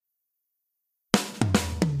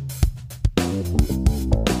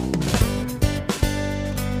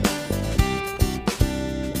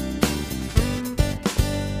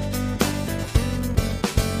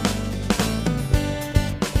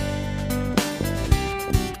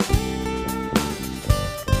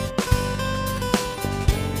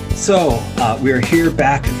We are here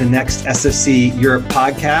back at the next SFC Europe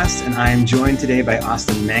podcast, and I am joined today by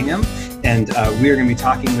Austin Mangum, and we are going to be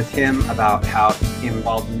talking with him about how he became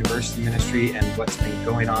involved in university ministry and what's been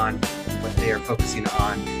going on, what they are focusing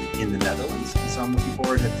on in the Netherlands. And so I'm looking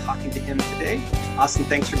forward to talking to him today. Austin,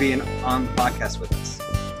 thanks for being on the podcast with us.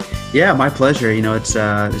 Yeah, my pleasure. It's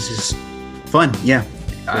this is fun. Yeah,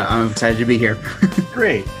 I'm excited to be here.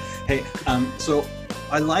 Great. Hey, so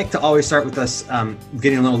I like to always start with us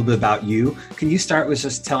getting a little bit about you. Can you start with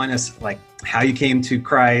just telling us like how you came to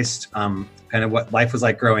Christ, kind of what life was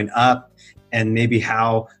like growing up, and maybe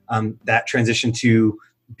how that transition to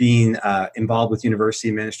being involved with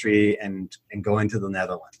university ministry and going to the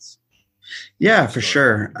Netherlands? Yeah, for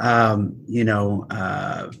sure.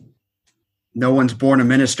 No one's born a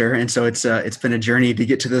minister, and so it's been a journey to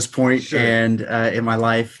get to this point. Sure. And in my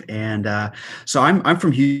life, and so I'm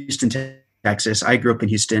from Houston, Texas. I grew up in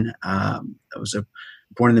Houston. I was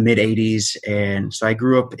born in the mid '80s, and so I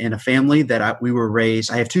grew up in a family that we were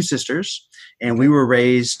raised. I have two sisters, and we were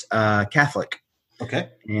raised Catholic. Okay.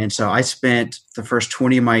 And so I spent the first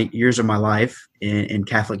 20 of my years of my life in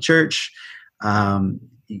Catholic church,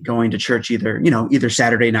 going to church either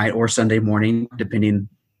Saturday night or Sunday morning, depending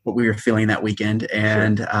what we were feeling that weekend,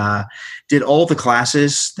 and sure. Did all the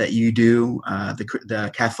classes that you do,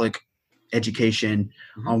 the Catholic education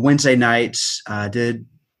on Wednesday nights, did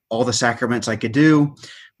all the sacraments I could do,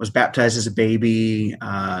 was baptized as a baby,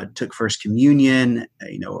 took first communion,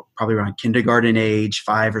 probably around kindergarten age,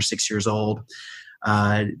 5 or 6 years old,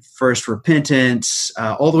 first repentance,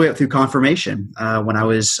 all the way up through confirmation when I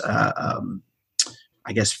was,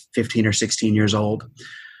 15 or 16 years old.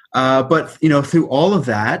 But through all of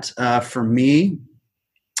that, for me,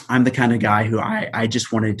 I'm the kind of guy who I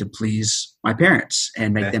just wanted to please my parents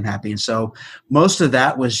and make them happy. And so most of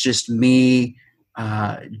that was just me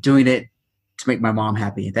doing it to make my mom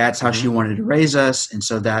happy. That's how she wanted to raise us. And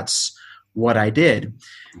so that's what I did.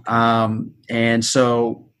 And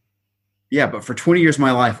so, but for 20 years of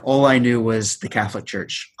my life, all I knew was the Catholic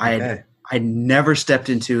Church. I never stepped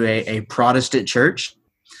into a Protestant church.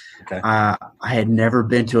 Okay. I had never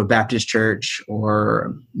been to a Baptist church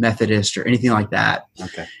or Methodist or anything like that.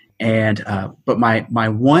 Okay. And but my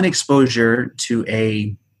one exposure to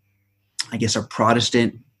a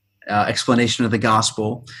Protestant explanation of the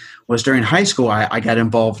gospel was during high school. I got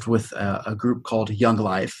involved with a group called Young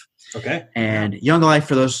Life. Okay. And Young Life,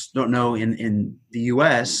 for those who don't know, in the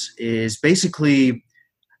U.S. is basically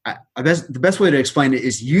the best way to explain it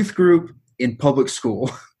is youth group in public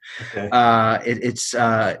school. Okay. It's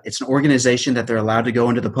an organization that they're allowed to go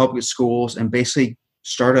into the public schools and basically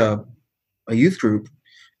start a youth group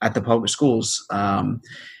at the public schools.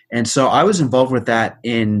 And so I was involved with that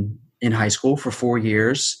in high school for 4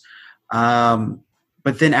 years.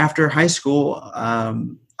 But then after high school,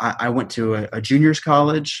 I went to a juniors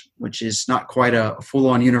college, which is not quite a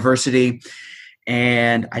full-on university.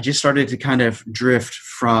 And I just started to kind of drift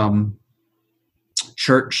from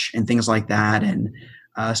church and things like that, and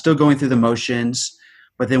still going through the motions.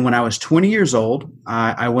 But then when I was 20 years old,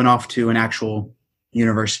 I went off to an actual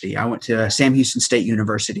university. I went to Sam Houston State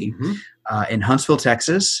University in Huntsville,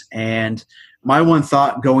 Texas. And my one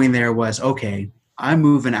thought going there was, okay, I'm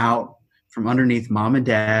moving out from underneath mom and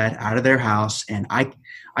dad, out of their house. And I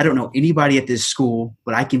don't know anybody at this school,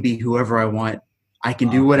 but I can be whoever I want. I can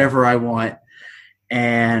do whatever I want.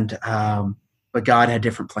 And but God had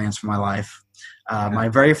different plans for my life. My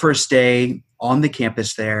very first day on the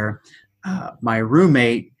campus there, my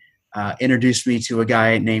roommate introduced me to a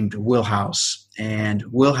guy named Will House, and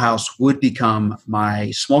Will House would become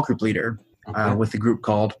my small group leader with a group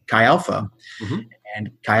called Chi Alpha.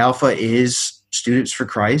 And Chi Alpha is Students for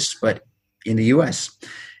Christ, but in the U.S.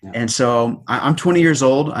 Yeah. And so I'm 20 years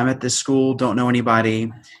old. I'm at this school, don't know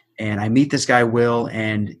anybody, and I meet this guy, Will,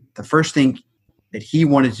 and the first thing that he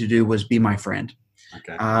wanted to do was be my friend.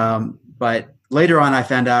 Okay. But later on, I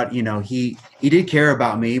found out, he did care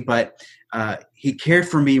about me, but he cared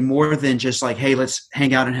for me more than just like, hey, let's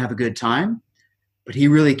hang out and have a good time. But he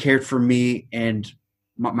really cared for me and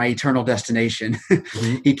my eternal destination.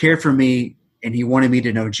 He cared for me, and he wanted me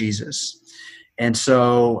to know Jesus. And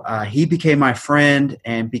so he became my friend.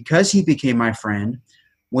 And because he became my friend,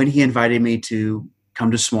 when he invited me to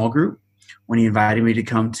come to small group, when he invited me to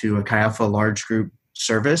come to a Chi Alpha large group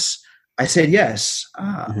service, I said yes.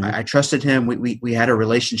 I trusted him. We had a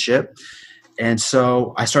relationship. And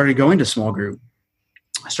so I started going to small group.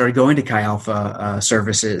 I started going to Chi Alpha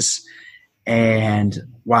services. And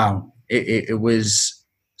wow, it was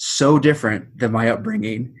so different than my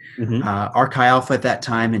upbringing. Our Chi Alpha at that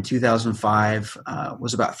time in 2005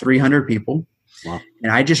 was about 300 people. Wow.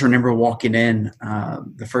 And I just remember walking in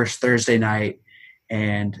the first Thursday night,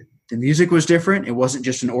 and the music was different. It wasn't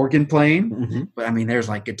just an organ playing, but I mean, there's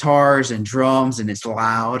like guitars and drums, and it's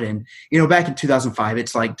loud. And, back in 2005,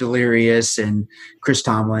 it's like Delirious and Chris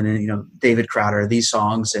Tomlin and, David Crowder, these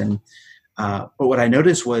songs. And, but what I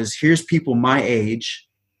noticed was here's people my age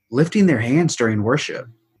lifting their hands during worship.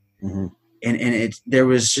 And there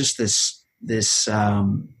was just this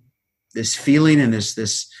feeling and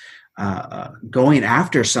this going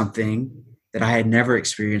after something that I had never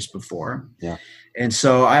experienced before. Yeah. And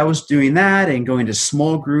so I was doing that and going to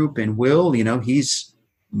small group, and Will, he's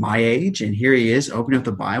my age, and here he is opening up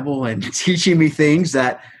the Bible and teaching me things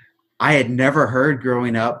that I had never heard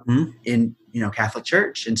growing up in, Catholic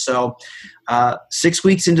church. And so 6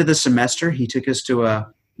 weeks into the semester, he took us to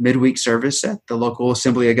a midweek service at the local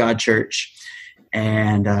Assembly of God church.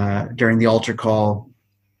 And during the altar call,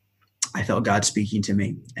 I felt God speaking to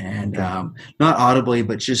me, and not audibly,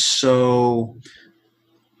 but just so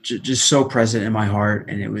present in my heart.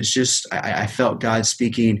 And it was just, I felt God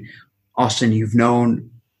speaking, Austin, you've known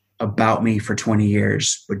about me for 20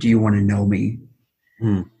 years, but do you want to know me?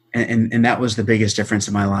 And that was the biggest difference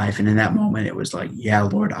in my life. And in that moment, it was like, yeah,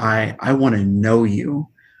 Lord, I want to know you.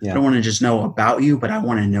 Yeah. I don't want to just know about you, but I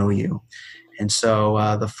want to know you. And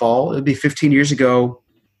so the fall, it'd be 15 years ago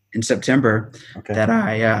in September that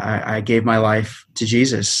I gave my life to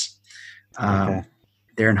Jesus there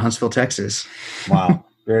in Huntsville, Texas. Wow.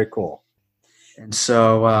 Very cool. And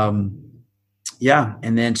so, and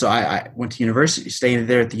then so I went to university, stayed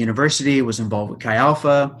there at the university, was involved with Chi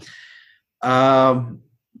Alpha.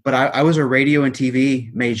 But I was a radio and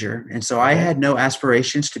TV major. And so I had no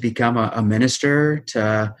aspirations to become a minister,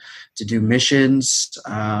 to do missions,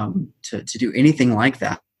 to do anything like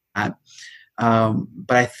that.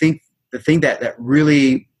 But I think the thing that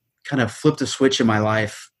really kind of flipped a switch in my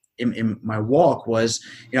life, in my walk, was,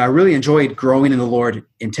 I really enjoyed growing in the Lord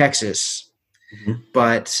in Texas.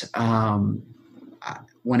 But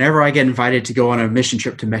whenever I get invited to go on a mission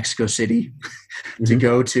trip to Mexico City, to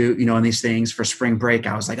go to, on these things for spring break,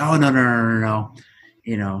 I was like, oh, no.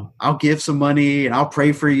 I'll give some money and I'll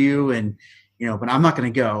pray for you. And, but I'm not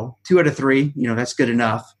going to go. 2 out of 3, that's good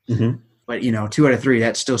enough. But, 2 out of 3,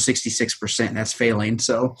 that's still 66%. That's failing.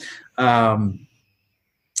 So I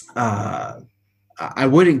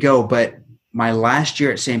wouldn't go. But my last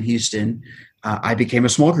year at Sam Houston, I became a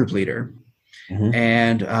small group leader.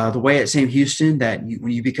 And the way at Sam Houston that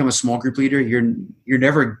when you become a small group leader, you're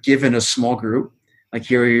never given a small group. Like,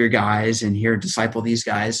 here are your guys and here, disciple these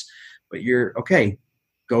guys. But you're,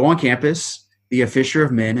 go on campus, be a fisher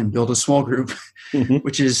of men and build a small group,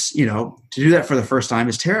 which is, to do that for the first time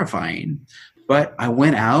is terrifying. But I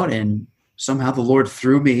went out and somehow the Lord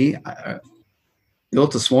through me,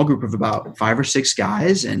 built a small group of about 5 or 6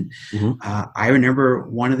 guys. And I remember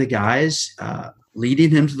one of the guys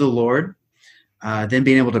leading him to the Lord, then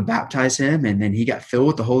being able to baptize him. And then he got filled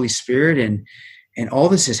with the Holy Spirit, and all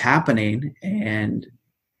this is happening. And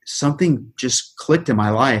something just clicked in my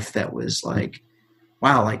life that was like,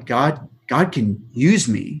 wow, like God can use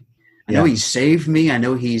me. I know he saved me. I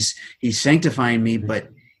know he's sanctifying me, but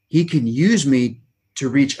he can use me to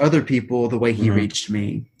reach other people the way he reached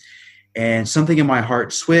me. And something in my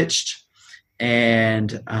heart switched. And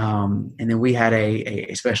then we had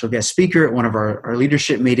a special guest speaker at one of our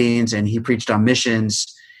leadership meetings, and he preached on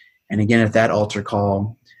missions. And again, at that altar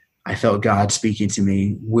call, I felt God speaking to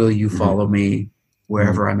me, will you follow me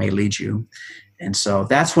wherever I may lead you? And so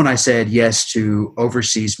that's when I said yes to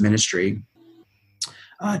overseas ministry,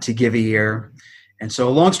 to give a year. And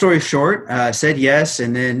so long story short, said yes.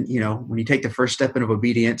 And then, when you take the first step into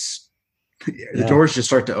obedience, the doors just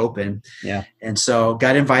start to open. Yeah. And so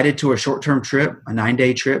got invited to a short-term trip, a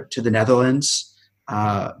 9-day trip to the Netherlands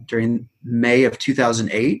during May of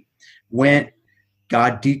 2008. Went,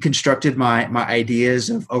 God deconstructed my ideas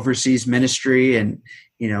of overseas ministry. And,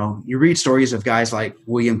 you read stories of guys like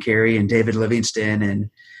William Carey and David Livingstone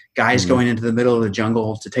and guys going into the middle of the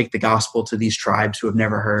jungle to take the gospel to these tribes who have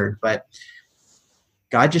never heard. But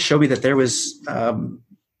God just showed me that there was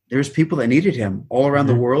people that needed him all around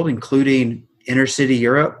the world, including inner city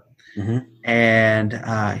Europe. And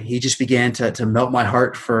he just began to melt my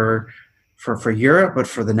heart for Europe, but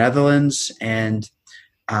for the Netherlands. And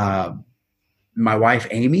my wife,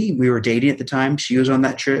 Amy, we were dating at the time. She was on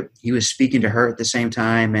that trip. He was speaking to her at the same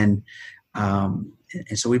time. And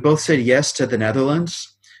so we both said yes to the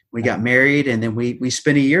Netherlands. We got married, and then we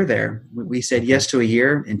spent a year there. We said yes to a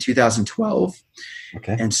year in 2012.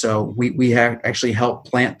 And so we have actually helped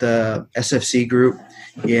plant the SFC group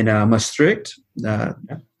in Maastricht, the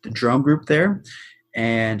drum group there.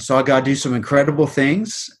 And saw God do some incredible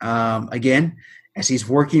things. Again, as he's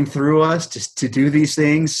working through us to do these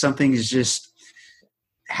things, something is just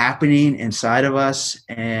happening inside of us.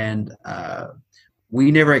 And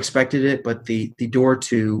we never expected it, but the door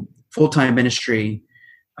to full-time ministry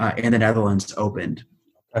in the Netherlands opened.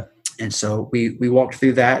 Okay. And so we walked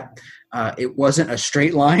through that. It wasn't a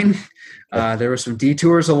straight line. There were some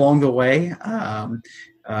detours along the way.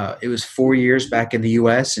 It was 4 years back in the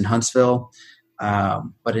U.S. in Huntsville.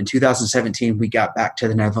 But in 2017, we got back to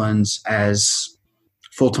the Netherlands as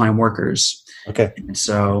full-time workers. Okay. And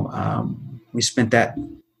so we spent that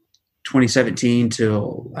 2017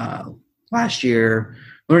 till last year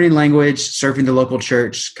learning language, serving the local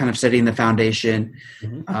church, kind of setting the foundation.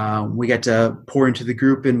 Mm-hmm. We got to pour into the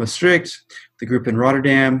group in Maastricht, the group in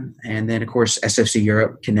Rotterdam, and then, of course, SFC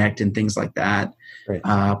Europe, Connect, and things like that. Right.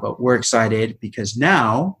 But we're excited because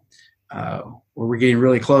now we're getting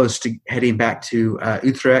really close to heading back to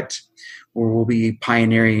Utrecht, where we'll be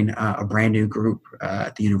pioneering a brand new group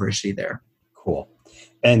at the university there. Cool.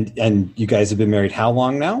 And you guys have been married how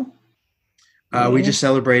long now? We just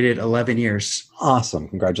celebrated 11 years. Awesome.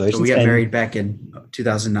 Congratulations. So we got married back in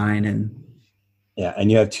 2009. Yeah. And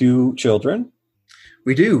you have 2 children?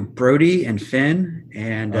 We do. Brody and Finn.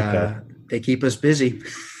 And they keep us busy.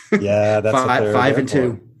 Yeah. That's five and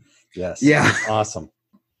 2. Yes. Yeah. Awesome.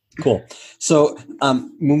 Cool. So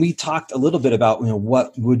when we talked a little bit about,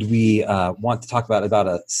 what would we want to talk about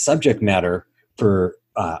a subject matter for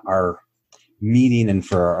our meeting and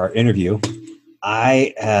for our interview,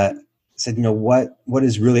 I said, what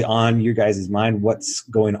is really on your guys' mind? What's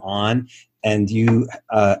going on? And you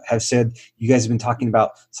have said you guys have been talking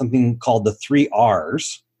about something called the 3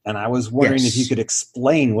 R's. And I was wondering if you could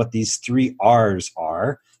explain what these 3 R's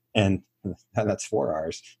are. And that's 4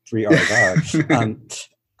 R's. 3 R's are.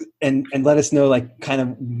 And let us know, kind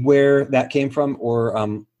of where that came from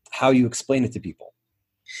or how you explain it to people.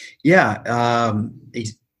 Yeah.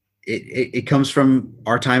 It comes from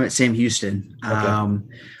our time at Sam Houston. Okay.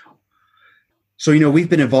 So, we've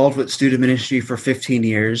been involved with student ministry for 15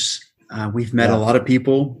 years. We've met a lot of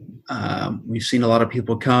people. We've seen a lot of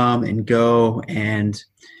people come and go, and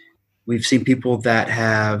we've seen people that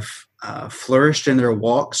have flourished in their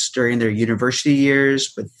walks during their university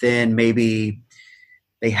years, but then maybe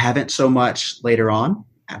they haven't so much later on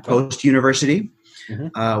at post-university.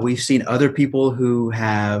 Mm-hmm. We've seen other people who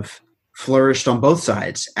have flourished on both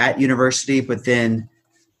sides at university, but then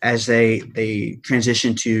as they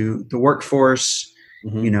transition to the workforce,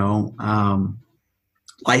 mm-hmm.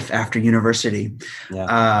 Life after university.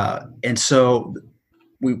 Yeah. And so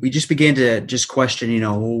we just began to just question,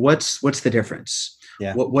 what's the difference?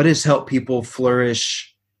 Yeah. What has helped people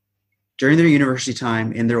flourish during their university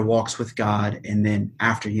time in their walks with God and then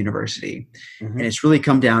after university? Mm-hmm. And it's really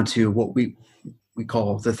come down to what we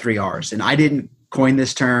call the 3 R's. And I didn't coin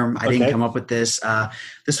this term. I didn't come up with this.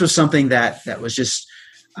 This was something that was just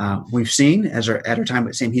we've seen at our time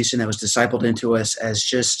at Sam Houston that was discipled into us as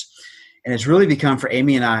just, and it's really become for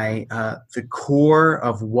Amy and I the core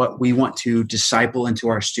of what we want to disciple into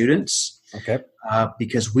our students. Okay.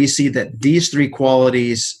 Because we see that these 3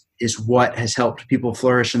 qualities is what has helped people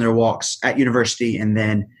flourish in their walks at university and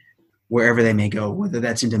then wherever they may go, whether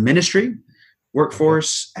that's into ministry,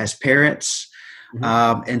 workforce, as parents.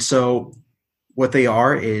 Mm-hmm. And so what they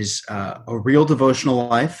are is a real devotional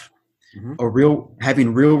life, mm-hmm.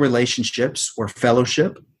 Having real relationships or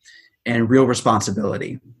fellowship, and real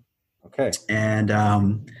responsibility. Okay. And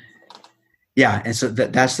and so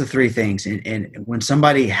that's the 3 things. And when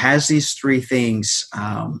somebody has these 3 things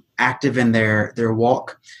active in their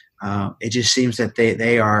walk, it just seems that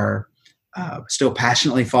they are still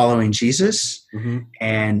passionately following Jesus, mm-hmm.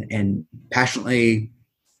 and passionately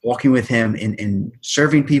walking with him in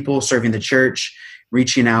serving people, serving the church,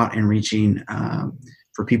 reaching out and reaching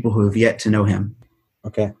for people who have yet to know him.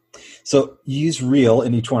 Okay. So you use real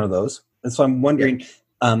in each one of those. And so I'm wondering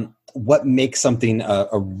what makes something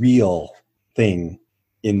a real thing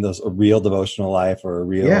in a real devotional life or a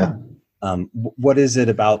real, what is it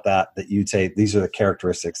about that you'd say these are the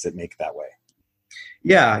characteristics that make it that way?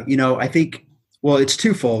 Yeah. I think, it's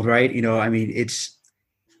twofold, right? It's,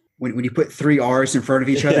 when you put 3 R's in front of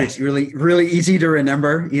each other, it's really, really easy to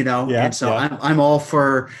remember, and so I'm all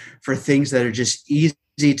for things that are just easy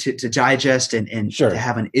to digest and to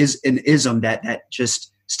have an ism that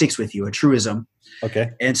just sticks with you, a truism.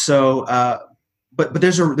 Okay. And so, but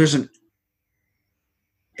there's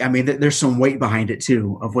some weight behind it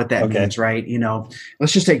too of what that means, right?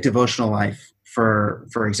 Let's just take devotional life for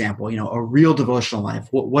example, a real devotional life.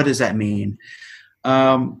 What does that mean?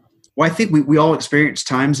 Well, I think we all experience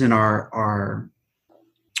times in our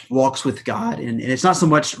walks with God. And it's not so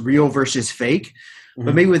much real versus fake,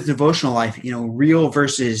 but maybe with devotional life, real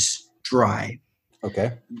versus dry.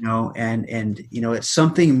 Okay. And it's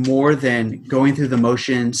something more than going through the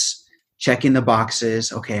motions, checking the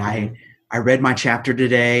boxes. Okay, I read my chapter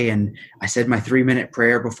today and I said my 3-minute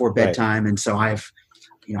prayer before bedtime. Right. And so I've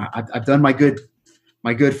done my good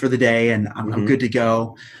for the day, and I'm good to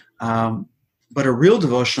go. But a real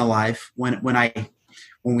devotional life, when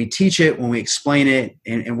we teach it, when we explain it,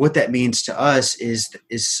 and what that means to us is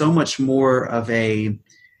so much more of the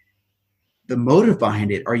motive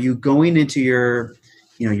behind it. Are you going into your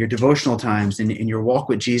devotional times and your walk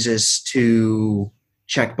with Jesus to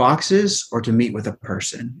check boxes, or to meet with a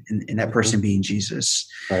person, and that person being Jesus?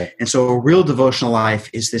 Right. And so a real devotional life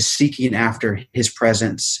is this seeking after his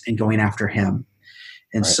presence and going after him.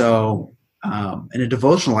 And so in a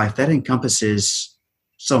devotional life, that encompasses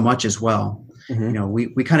so much as well.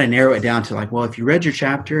 We kind of narrow it down to like, well, if you read your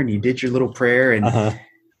chapter and you did your little prayer, and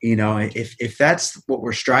if that's what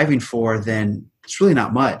we're striving for, then it's really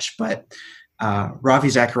not much. But Ravi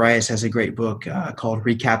Zacharias has a great book called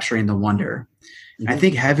Recapturing the Wonder. I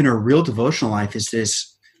think having a real devotional life is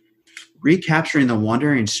this recapturing the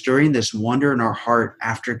wonder and stirring this wonder in our heart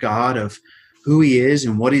after God of who he is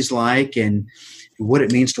and what he's like, and what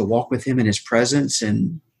it means to walk with him in his presence.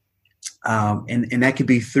 And that could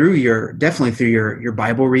be definitely through your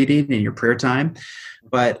Bible reading and your prayer time.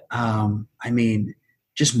 But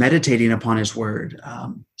just meditating upon his word,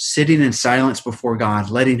 sitting in silence before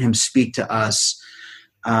God, letting him speak to us.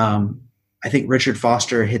 I think Richard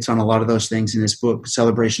Foster hits on a lot of those things in his book,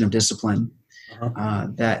 Celebration of Discipline,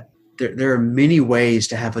 that there are many ways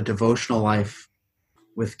to have a devotional life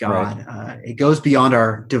with God. Right. It goes beyond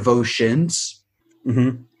our devotions,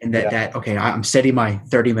 and okay, I'm setting my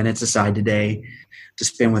 30 minutes aside today to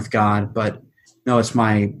spend with God, but no, it's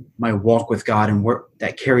my walk with God, and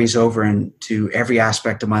that carries over into every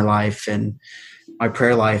aspect of my life. And my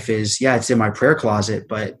prayer life is, it's in my prayer closet,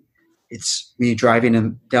 but it's me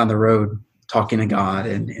driving down the road, talking to God,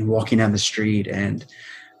 and walking down the street, and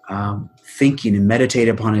thinking and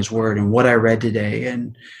meditating upon his word and what I read today,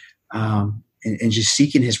 and just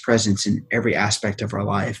seeking his presence in every aspect of our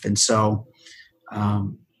life. And so,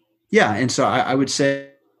 and so I would say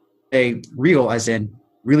real as in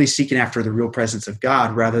really seeking after the real presence of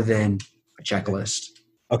God rather than a checklist.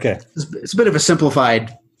 Okay. It's a bit of a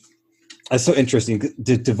simplified. That's so interesting.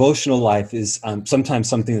 The devotional life is sometimes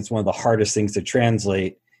something that's one of the hardest things to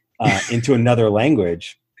translate into another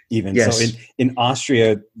language even. Yes. So in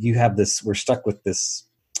Austria, you have this, we're stuck with this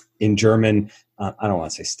in German. I don't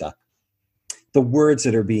want to say stuck. The words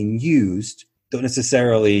that are being used don't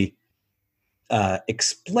necessarily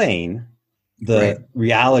explain the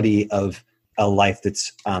reality of a life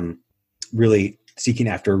that's really seeking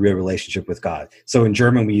after a real relationship with God. So in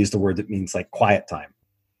German, we use the word that means like quiet time.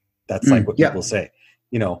 That's like what people say,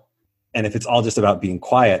 and if it's all just about being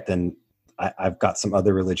quiet, then I've got some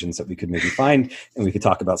other religions that we could maybe find, and we could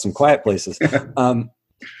talk about some quiet places.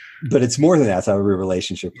 But it's more than that. It's a real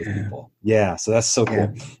relationship with people. Yeah. So that's so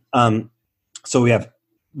cool. So we have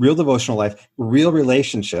real devotional life, real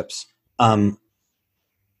relationships.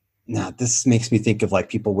 Now this makes me think of like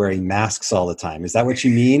people wearing masks all the time. Is that what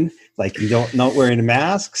you mean? Like you not wearing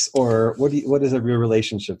masks, or what does a real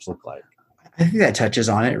relationships look like? I think that touches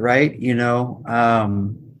on it, right?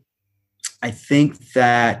 I think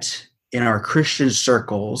that in our Christian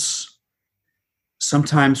circles,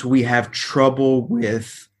 sometimes we have trouble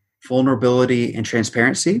with vulnerability and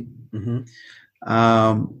transparency.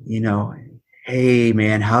 Hey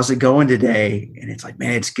man, how's it going today? And it's like,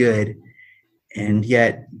 man, it's good. And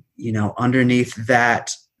yet, underneath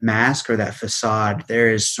that mask or that facade,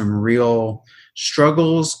 there is some real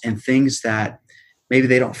struggles and things that maybe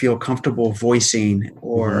they don't feel comfortable voicing,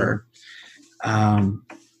 or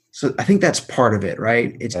so I think that's part of it,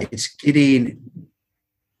 right? It's getting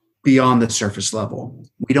beyond the surface level.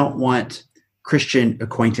 We don't want Christian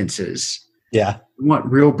acquaintances. Yeah. We want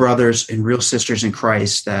real brothers and real sisters in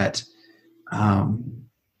Christ that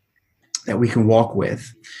we can walk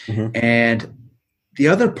with. And the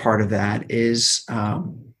other part of that is,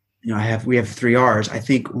 we have 3 R's. I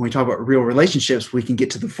think when we talk about real relationships, we can get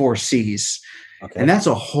to the 4 C's. Okay. And that's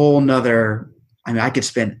a whole nother, I could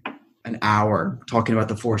spend an hour talking about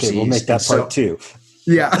the 4 C's. We'll make that part 2.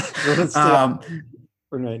 Yeah. For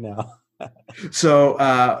right now. So,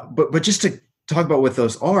 but just to talk about what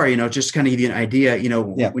those are, just kind of give you an idea,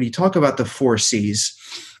 when you talk about the 4 C's,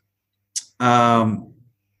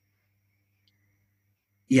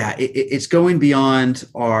 it's going beyond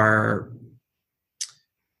our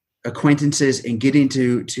acquaintances and getting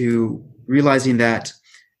to realizing that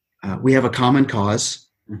we have a common cause.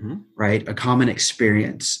 right? A common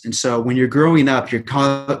experience. And so when you're growing up, your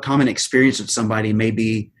common experience with somebody may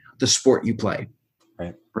be the sport you play,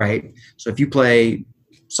 right? So if you play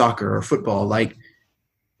soccer or football, like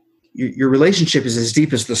your relationship is as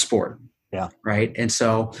deep as the sport, right? And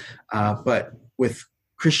so, but with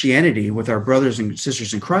Christianity, with our brothers and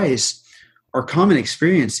sisters in Christ, our common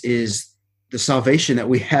experience is the salvation that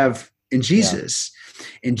we have in Jesus.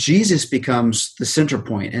 And Jesus becomes the center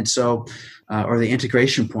point. And so, or the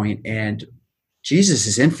integration point, and Jesus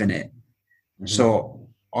is infinite. So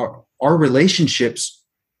our relationships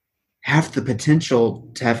have the potential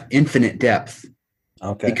to have infinite depth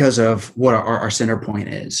because of what our center point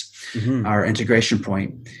is, our integration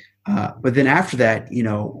point. But then after that,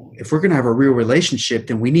 if we're going to have a real relationship,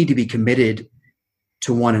 then we need to be committed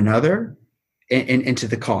to one another and to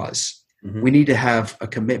the cause. We need to have a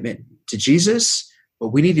commitment to Jesus, but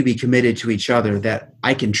we need to be committed to each other, that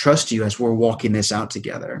I can trust you as we're walking this out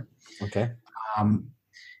together.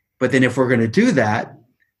 But then if we're going to do that,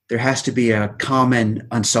 there has to be a common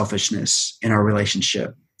unselfishness in our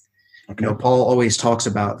relationship. Paul always talks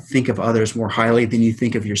about think of others more highly than you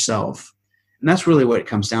think of yourself. And that's really what it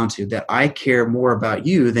comes down to, that I care more about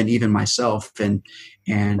you than even myself. And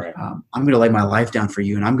I'm going to lay my life down for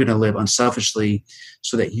you, and I'm going to live unselfishly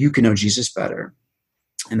so that you can know Jesus better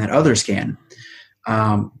and that others can.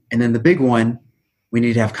 And then the big one, we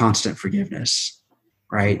need to have constant forgiveness,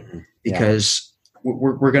 right? Because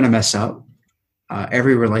we're going to mess up.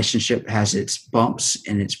 Every relationship has its bumps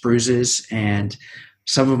and its bruises. And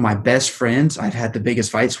some of my best friends I've had the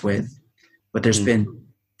biggest fights with, but there's been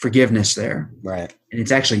forgiveness there. And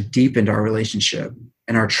it's actually deepened our relationship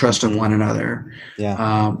and our trust of one another.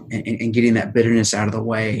 And getting that bitterness out of the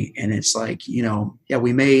way. And it's like,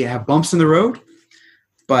 we may have bumps in the road,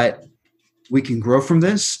 but we can grow from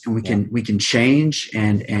this, and we can change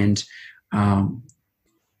and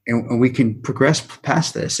we can progress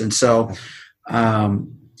past this. And so,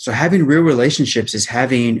 so having real relationships is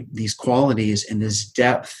having these qualities and this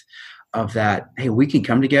depth of that. Hey, we can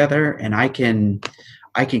come together, and I can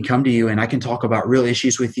come to you and I can talk about real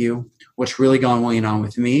issues with you, what's really going on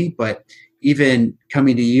with me, but even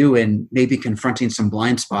coming to you and maybe confronting some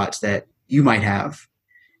blind spots that you might have,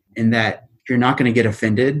 and that you're not going to get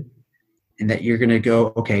offended, and that you're going to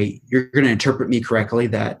go, okay, you're going to interpret me correctly,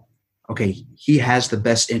 that, okay, he has the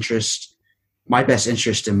best interest, my best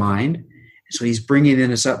interest in mind. So he's bringing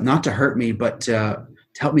this up, not to hurt me, but to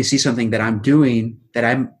help me see something that I'm doing that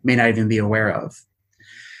I may not even be aware of.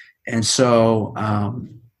 And so,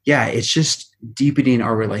 it's just deepening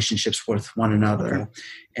our relationships with one another.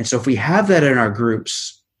 And so if we have that in our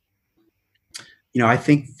groups, I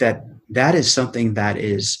think that is something that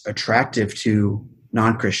is attractive to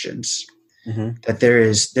non-Christians, that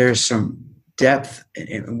there's some depth,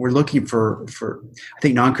 and we're looking for, I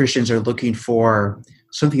think non-Christians are looking for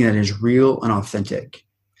something that is real and authentic.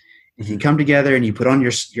 If you come together and you put on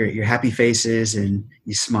your happy faces and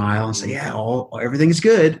you smile and say, everything's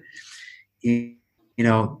good,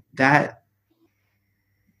 that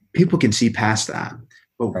people can see past that.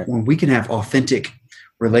 But when we can have authentic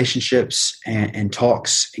relationships and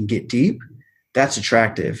talks and get deep, that's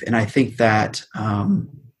attractive. And I think that,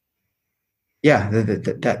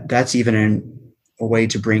 that's even a way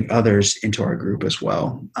to bring others into our group as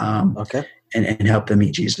well. And help them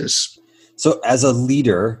meet Jesus. So as a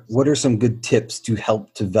leader, what are some good tips to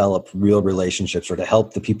help develop real relationships, or to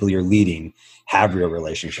help the people you're leading have real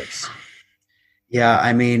relationships? Yeah,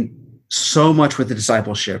 I mean, so much with the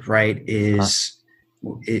discipleship, right, is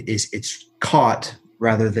it's caught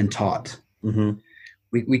rather than taught.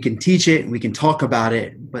 We can teach it, we can talk about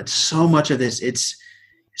it, but so much of this, it's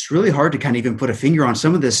really hard to kind of even put a finger on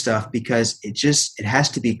some of this stuff, because it has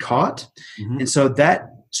to be caught. And so that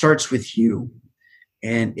starts with you,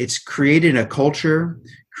 and it's creating a culture,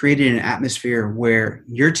 creating an atmosphere where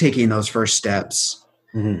you're taking those first steps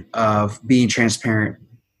of being transparent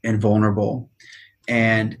and vulnerable.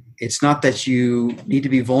 And it's not that you need to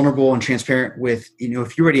be vulnerable and transparent with,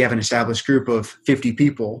 if you already have an established group of 50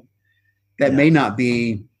 people, that may not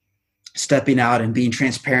be stepping out and being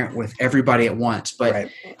transparent with everybody at once, but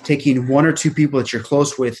taking one or two people that you're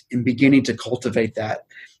close with and beginning to cultivate that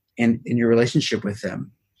in your relationship with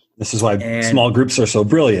them. This is why small groups are so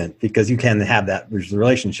brilliant, because you can have that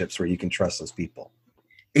relationships where you can trust those people.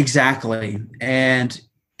 Exactly. And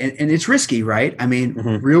it's risky, right? I mean,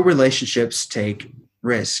 real relationships take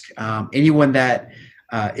risk. Anyone that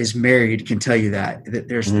is married can tell you that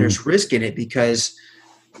there's risk in it, because,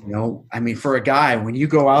 for a guy, when you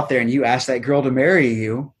go out there and you ask that girl to marry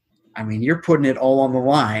you, I mean, you're putting it all on the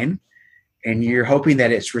line, and you're hoping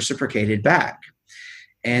that it's reciprocated back.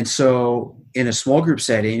 And so in a small group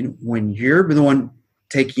setting, when you're the one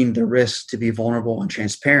taking the risk to be vulnerable and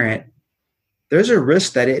transparent, there's a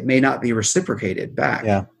risk that it may not be reciprocated back.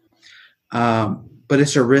 Yeah. But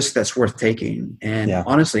it's a risk that's worth taking. And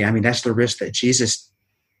honestly, I mean, that's the risk that Jesus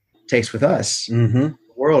takes with us. Mm-hmm. The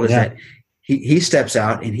world is that he steps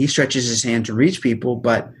out and he stretches his hand to reach people,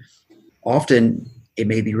 but often it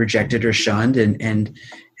may be rejected or shunned. And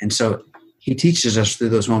so he teaches us through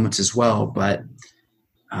those moments as well. But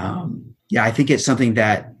I think it's something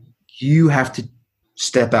that you have to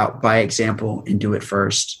step out by example and do it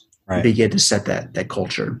first. Right. And begin to set that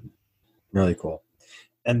culture. Really cool.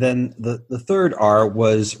 And then the third R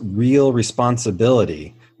was real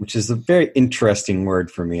responsibility, which is a very interesting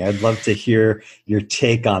word for me. I'd love to hear your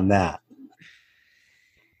take on that.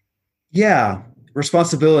 Yeah,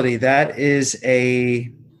 responsibility. That is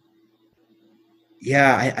I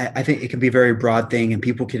think it can be a very broad thing and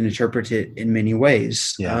people can interpret it in many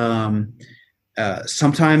ways. Yeah.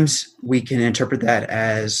 Sometimes we can interpret that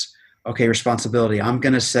as, okay, responsibility. I'm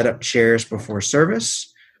going to set up chairs before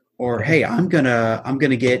service, or hey, I'm going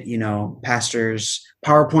to get, pastors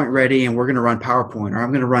PowerPoint ready and we're going to run PowerPoint, or I'm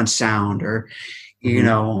going to run sound, or, be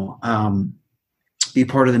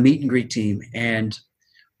part of the meet and greet team. And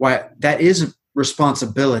why that is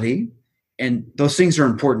responsibility. And those things are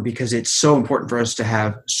important because it's so important for us to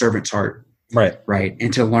have servant's heart. Right.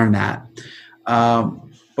 And to learn that.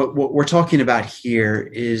 But what we're talking about here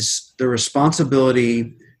is the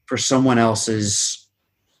responsibility for someone else's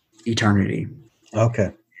eternity.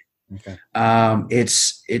 Okay.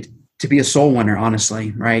 It's to be a soul winner,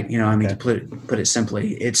 honestly, right? To put it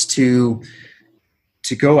simply, it's to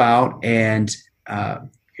go out and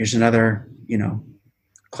here's another,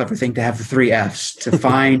 clever thing to have the 3 F's: to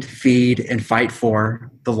find, feed, and fight for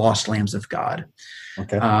the lost lambs of God.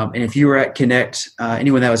 Okay. And if you were at Connect,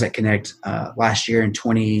 anyone that was at Connect last year in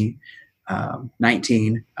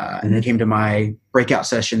 2019, and they came to my breakout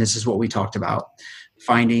session, this is what we talked about: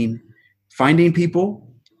 finding people,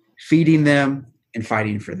 feeding them, and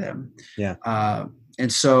fighting for them. Yeah. And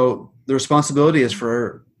so the responsibility is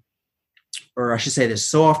or I should say this,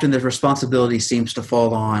 so often the responsibility seems to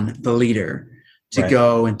fall on the leader to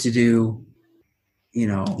go and to do,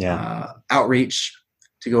 outreach,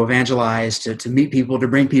 to go evangelize, to meet people, to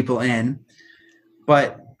bring people in.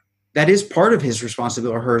 But that is part of his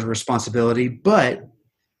responsibility or her responsibility, but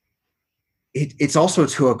it's also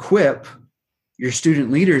to equip your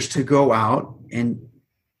student leaders to go out and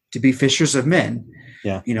to be fishers of men.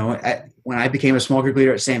 Yeah. When I became a small group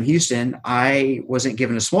leader at Sam Houston, I wasn't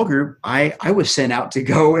given a small group. I was sent out to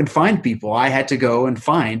go and find people. I had to go and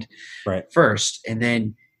find first. And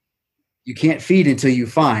then you can't feed until you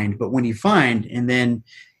find. But when you find and then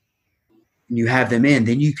you have them in,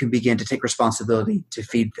 then you can begin to take responsibility to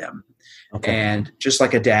feed them. Okay. And just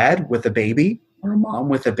like a dad with a baby or a mom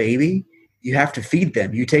with a baby, you have to feed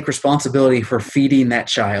them. You take responsibility for feeding that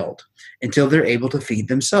child until they're able to feed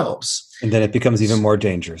themselves. And then it becomes even more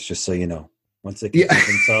dangerous, just so you know. Once they can feed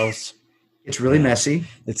themselves. It's really messy.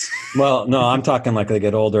 I'm talking like they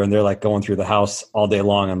get older and they're like going through the house all day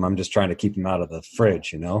long and I'm just trying to keep them out of the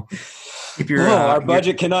fridge, our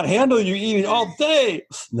budget cannot handle you eating all day.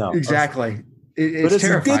 No. Exactly. But it's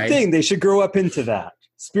terrifying. A good thing. They should grow up into that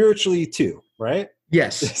spiritually too, right?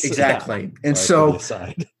 Yes, exactly. Yeah. And so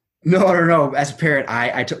No. As a parent,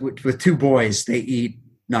 I took with 2 boys, they eat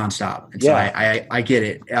nonstop. And so I get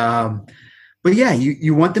it. But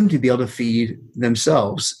you want them to be able to feed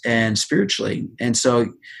themselves and spiritually. And so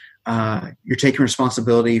you're taking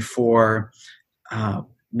responsibility for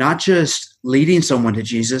not just leading someone to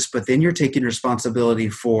Jesus, but then you're taking responsibility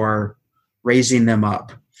for raising them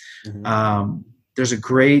up. Mm-hmm. There's a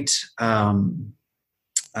great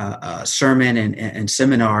sermon and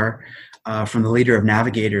seminar from the leader of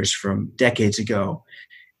Navigators from decades ago.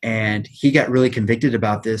 And he got really convicted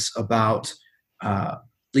about this, about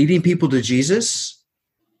leading people to Jesus,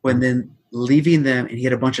 when then leaving them, and he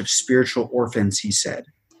had a bunch of spiritual orphans, he said.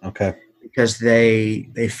 Okay. Because they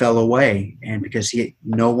fell away and because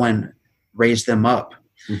no one raised them up.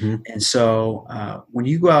 Mm-hmm. And so when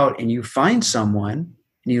you go out and you find someone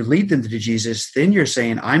and you lead them to Jesus, then you're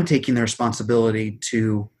saying, I'm taking the responsibility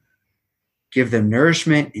to give them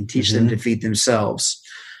nourishment and teach them to feed themselves,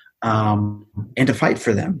 and to fight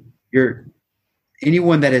for them.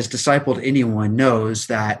 Anyone that has discipled anyone knows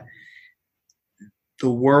that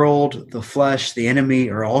the world, the flesh, the enemy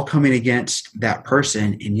are all coming against that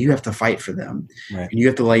person, and you have to fight for them. Right. And you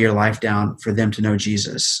have to lay your life down for them to know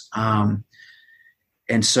Jesus. And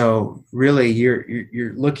so really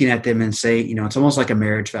you're looking at them and say, it's almost like a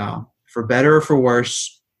marriage vow: for better or for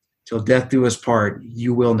worse, till death do us part,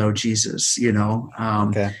 you will know Jesus,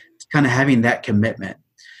 Okay. kind of having that commitment.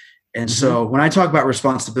 And so when I talk about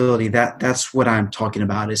responsibility, that's what I'm talking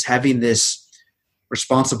about, is having this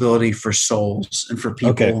responsibility for souls and for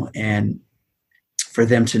people and for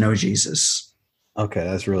them to know Jesus. Okay.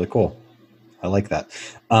 That's really cool. I like that.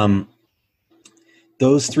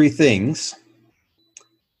 Those three things,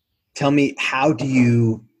 tell me, how do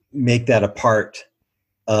you make that a part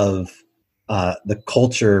of the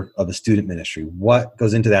culture of a student ministry? What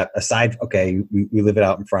goes into that aside? Okay. We live it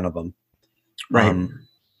out in front of them. Right.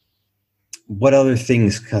 What other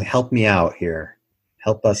things can help me out here?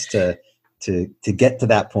 Help us to get to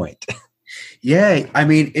that point. Yeah. I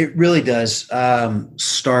mean, it really does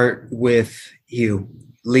start with you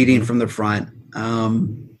leading from the front.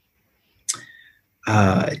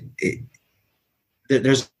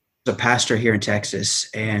 There's a pastor here in Texas,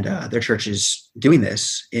 and their church is doing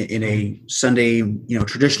this in a Sunday,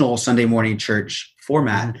 traditional Sunday morning church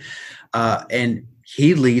format. And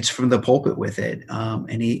he leads from the pulpit with it.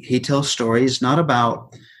 And he tells stories, not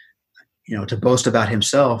about, to boast about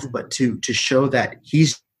himself, but to show that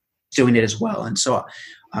he's doing it as well. And so,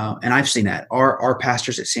 and I've seen that our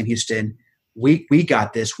pastors at Sam Houston, we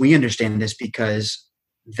got this, we understand this because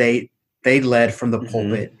they led from the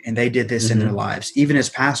pulpit and they did this in their lives. Even as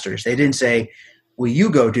pastors, they didn't say, well, you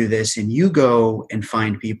go do this and you go and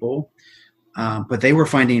find people. But they were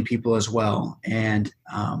finding people as well. And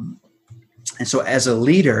so as a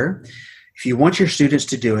leader, if you want your students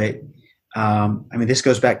to do it, this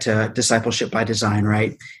goes back to discipleship by design,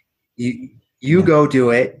 right? You go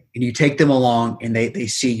do it and you take them along and they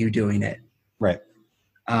see you doing it. Right.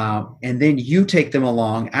 And then you take them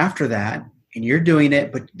along after that and you're doing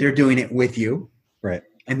it, but they're doing it with you. Right.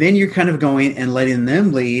 And then you're kind of going and letting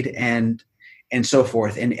them lead and so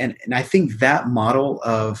forth. And I think that model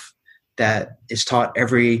of that is taught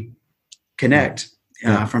every Connect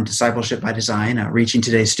from discipleship by design, reaching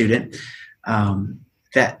today's student,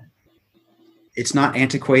 that it's not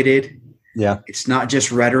antiquated. Yeah. It's not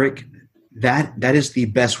just rhetoric. That is the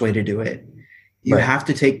best way to do it. You have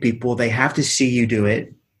to take people, they have to see you do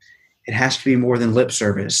it. It has to be more than lip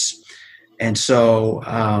service. And so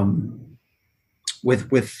with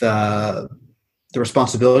the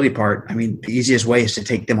responsibility part, the easiest way is to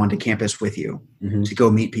take them onto campus with you, to go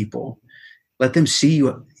meet people. Let them see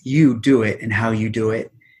you do it and how you do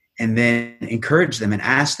it, and then encourage them and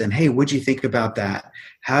ask them, hey, what'd you think about that?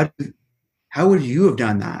 How would you have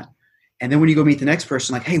done that? And then when you go meet the next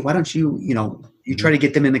person, like, hey, why don't you, you try to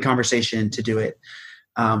get them in the conversation to do it.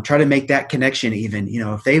 Try to make that connection even,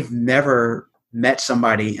 if they've never met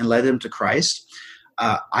somebody and led them to Christ.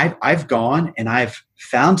 I've gone and I've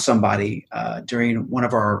found somebody during one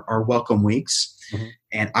of our welcome weeks,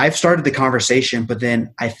 and I've started the conversation, but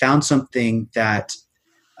then I found something that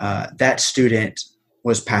that student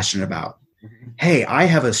was passionate about. Hey, I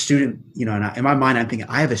have a student, and in my mind, I'm thinking,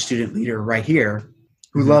 I have a student leader right here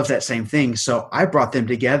who loves that same thing. So I brought them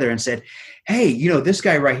together and said, hey, this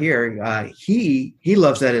guy right here, he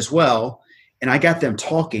loves that as well. And I got them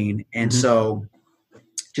talking. And so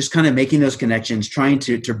just kind of making those connections, trying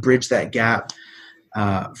to bridge that gap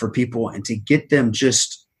for people and to get them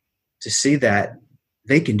just to see that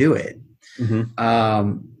they can do it.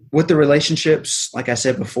 With the relationships, like I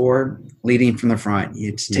said before, leading from the front,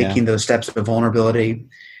 it's taking those steps of vulnerability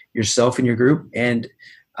yourself and your group. And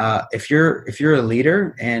if you're a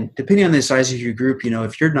leader, and depending on the size of your group,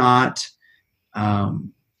 if you're not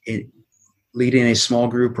leading a small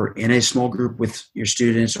group or in a small group with your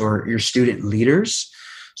students or your student leaders.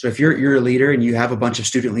 So if you're a leader and you have a bunch of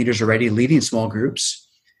student leaders already leading small groups,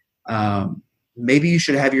 maybe you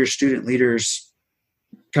should have your student leaders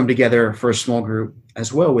come together for a small group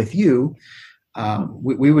as well with you.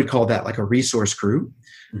 We would call that like a resource group.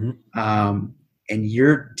 And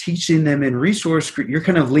you're teaching them in resource group. You're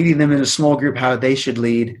kind of leading them in a small group, how they should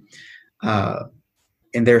lead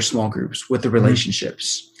in their small groups with the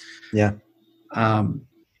relationships. Yeah. And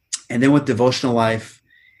then with devotional life,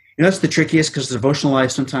 that's the trickiest, because devotional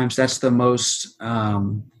life, sometimes that's the most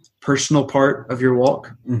personal part of your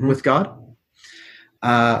walk with God.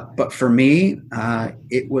 But for me,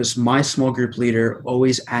 it was my small group leader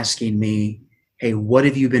always asking me, hey, what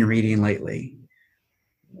have you been reading lately?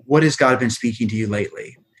 What has God been speaking to you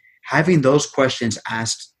lately? Having those questions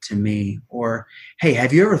asked to me, or, hey,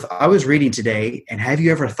 I was reading today, and have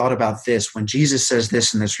you ever thought about this when Jesus says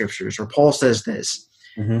this in the scriptures, or Paul says this?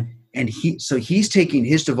 And he's taking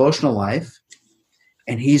his devotional life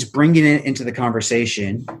and he's bringing it into the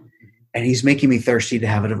conversation, and he's making me thirsty to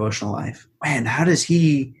have a devotional life. Man, how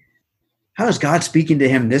is God speaking to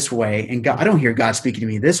him this way? And God, I don't hear God speaking to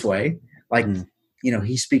me this way. Like,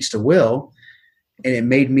 he speaks to Will, and it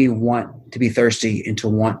made me want to be thirsty and to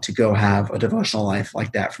want to go have a devotional life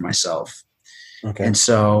like that for myself. Okay. And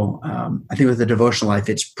so I think with the devotional life,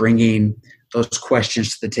 it's bringing those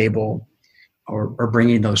questions to the table, or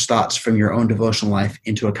bringing those thoughts from your own devotional life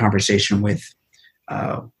into a conversation with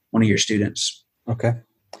one of your students. Okay.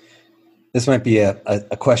 This might be a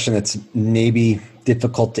question that's maybe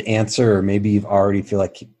difficult to answer, or maybe you've already feel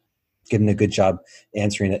like given a good job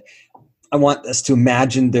answering it. I want us to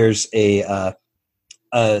imagine there's a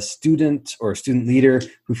student or a student leader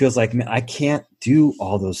who feels like, man, I can't do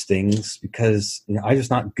all those things because I'm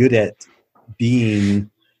just not good at being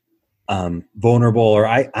vulnerable, or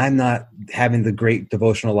I'm not having the great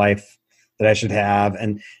devotional life that I should have.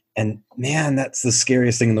 And man, that's the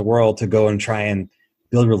scariest thing in the world, to go and try and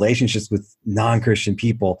build relationships with non-Christian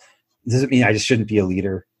people. Does it mean I just shouldn't be a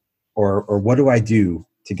leader, or what do I do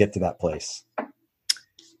to get to that place?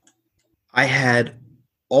 I had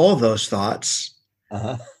all those thoughts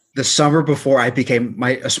the summer before I became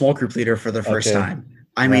a small group leader for the first time.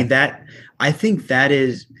 I mean, I think that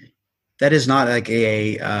is not like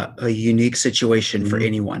a unique situation for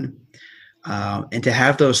anyone. And to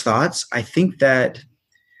have those thoughts, I think that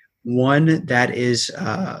that is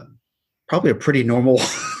probably a pretty normal,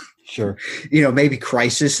 sure, maybe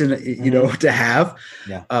crisis to have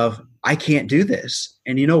of, I can't do this.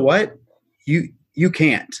 And you know what? You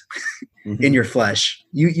can't in your flesh.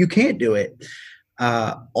 You can't do it.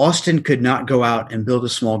 Austin could not go out and build a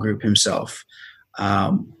small group himself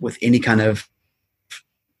with any kind of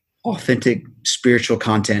authentic spiritual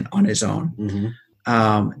content on his own.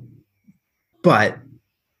 But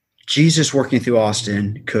Jesus working through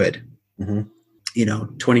Austin could,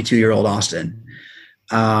 22-year-old Austin.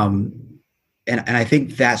 And I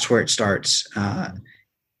think that's where it starts.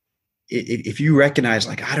 If you recognize,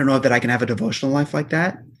 like, I don't know that I can have a devotional life like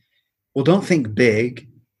that, well, don't think big.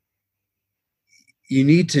 You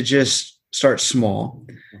need to just start small,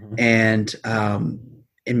 and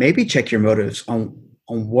maybe check your motives on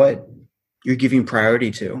what you're giving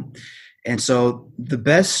priority to. And so the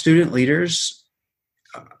best student leaders,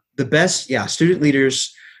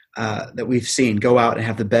 that we've seen go out and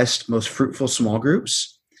have the best, most fruitful small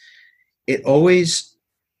groups, it always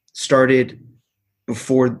started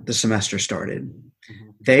before the semester started.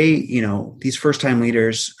 They, these first-time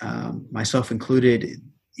leaders, myself included,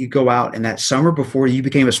 you go out, and that summer before you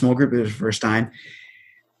became a small group, it was the first time,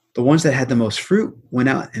 the ones that had the most fruit went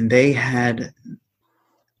out, and they had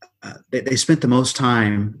they spent the most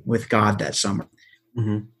time with God that summer.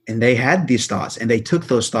 And they had these thoughts, and they took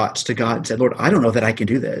those thoughts to God and said, Lord, I don't know that I can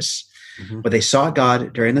do this. But they sought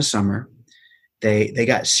God during the summer. They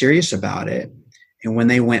got serious about it. And when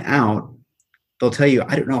they went out, they'll tell you,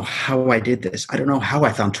 I don't know how I did this. I don't know how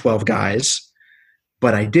I found 12 guys,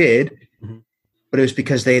 but I did. But it was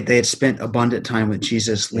because they had spent abundant time with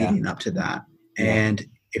Jesus leading up to that. And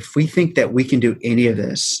if we think that we can do any of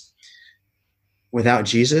this without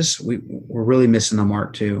Jesus, we're really missing the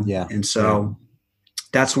mark too. And so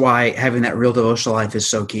that's why having that real devotional life is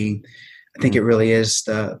so key. I think it really is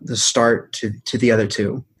the start to the other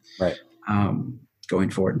two, right? Going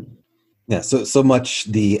forward. Yeah. So much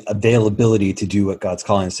the availability to do what God's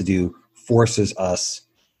calling us to do forces us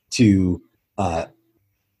to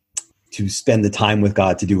spend the time with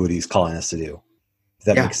God to do what He's calling us to do.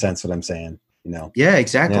 Does that make sense? What I'm saying? Yeah,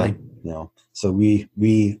 exactly. So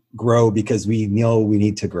we grow because we know we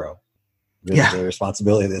need to grow. There's the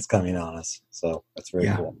responsibility that's coming on us. So that's very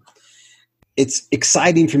cool. It's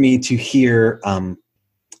exciting for me to hear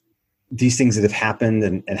these things that have happened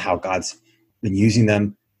and how God's been using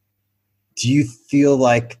them. Do you feel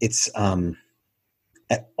like it's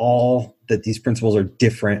at all that these principles are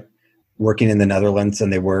different working in the Netherlands than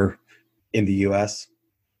they were in the U.S.,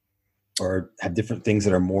 or have different things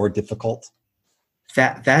that are more difficult?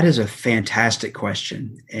 That is a fantastic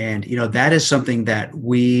question. And, that is something that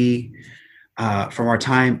we, from our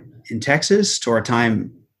time in Texas to our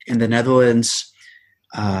time in the Netherlands,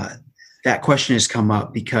 that question has come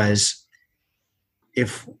up, because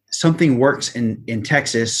if something works in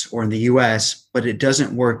Texas or in the U.S., but it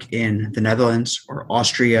doesn't work in the Netherlands or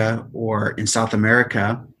Austria or in South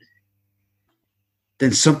America,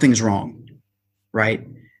 then something's wrong, right?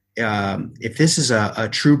 If this is a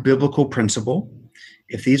true biblical principle,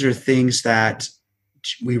 if these are things that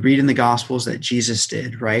we read in the Gospels that Jesus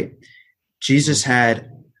did, right? Jesus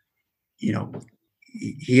had,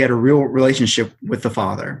 he had a real relationship with the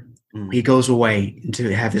Father. He goes away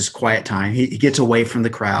to have his quiet time. He gets away from the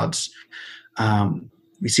crowds.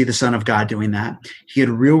 We see the Son of God doing that. He had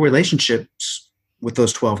real relationships with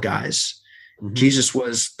those 12 guys. Jesus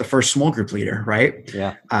was the first small group leader, right?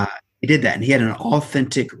 He did that, and he had an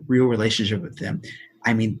authentic, real relationship with them.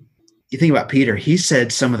 I mean, you think about Peter, he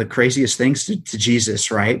said some of the craziest things to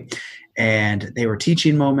Jesus, right? And they were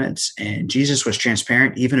teaching moments, and Jesus was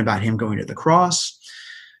transparent even about him going to the cross.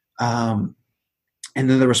 And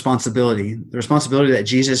then the responsibility that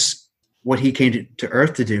Jesus, what he came to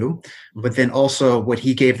earth to do, but then also what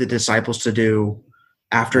he gave the disciples to do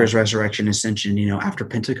after his resurrection, ascension, after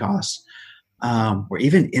Pentecost, or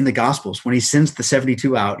even in the Gospels, when he sends the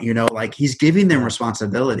 72 out, like he's giving them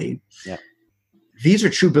responsibility. Yeah. These are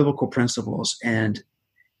true biblical principles. And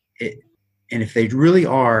if they really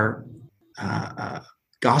are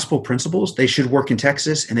gospel principles, they should work in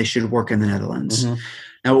Texas and they should work in the Netherlands. Mm-hmm.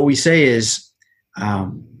 Now, what we say is,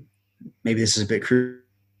 maybe this is a bit crude,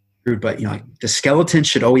 but the skeleton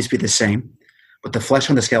should always be the same, but the flesh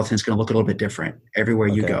on the skeleton is going to look a little bit different everywhere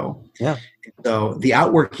you go. Yeah. So the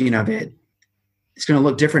outworking of it is going to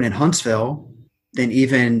look different in Huntsville than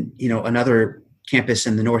even another campus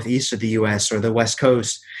in the northeast of the U.S. or the West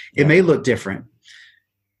Coast. It may look different.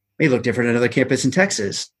 May look different at another campus in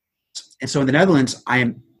Texas. And so in the Netherlands,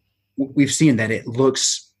 we've seen that it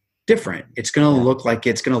looks different. It's going to look like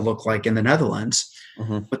it's going to look like in the Netherlands,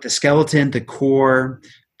 but the skeleton, the core,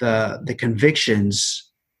 the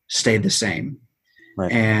convictions stay the same.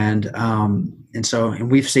 Right. And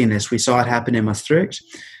we've seen this. We saw it happen in Maastricht,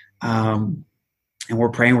 and we're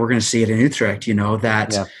praying we're going to see it in Utrecht.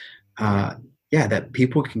 That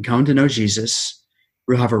people can come to know Jesus,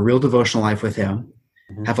 we'll have a real devotional life with him,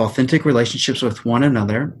 have authentic relationships with one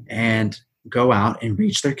another, and go out and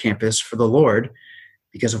reach their campus for the Lord,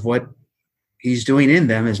 because of what he's doing in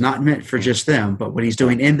them is not meant for just them, but what he's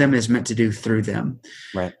doing in them is meant to do through them.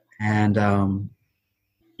 Right. And I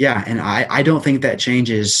don't think that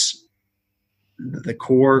changes. The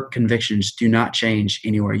core convictions do not change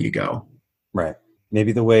anywhere you go. Right.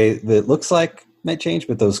 Maybe the way that it looks like might change,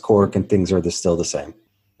 but those core things are still the same.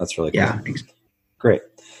 That's really cool. Yeah. Great.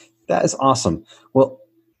 That is awesome. Well,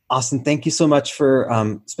 Austin, thank you so much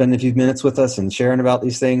for spending a few minutes with us and sharing about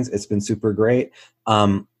these things. It's been super great.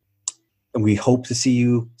 And we hope to see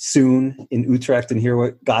you soon in Utrecht and hear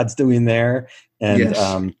what God's doing there.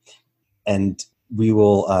 And and we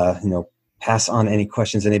will pass on any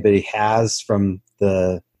questions anybody has from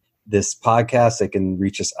this podcast. They can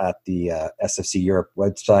reach us at the SFC Europe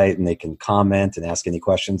website, and they can comment and ask any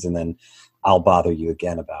questions, and then I'll bother you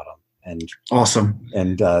again about them. And awesome.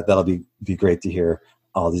 And that'll be great to hear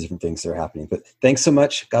all these different things that are happening. But thanks so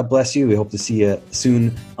much. God bless you. We hope to see you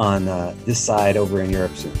soon on this side over in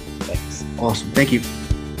Europe soon. Thanks. Awesome. Thank you.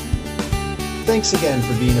 Thanks again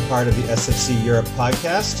for being a part of the SFC Europe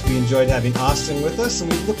podcast. We enjoyed having Austin with us,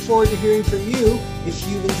 and we look forward to hearing from you. If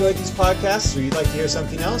you've enjoyed these podcasts or you'd like to hear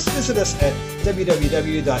something else, visit us at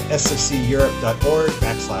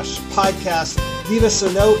www.sfceurope.org/podcast. Leave us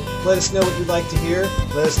a note. Let us know what you'd like to hear.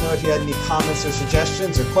 Let us know if you had any comments or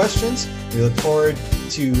suggestions or questions. We look forward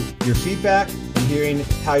to your feedback and hearing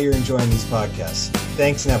how you're enjoying these podcasts.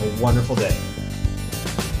 Thanks, and have a wonderful day.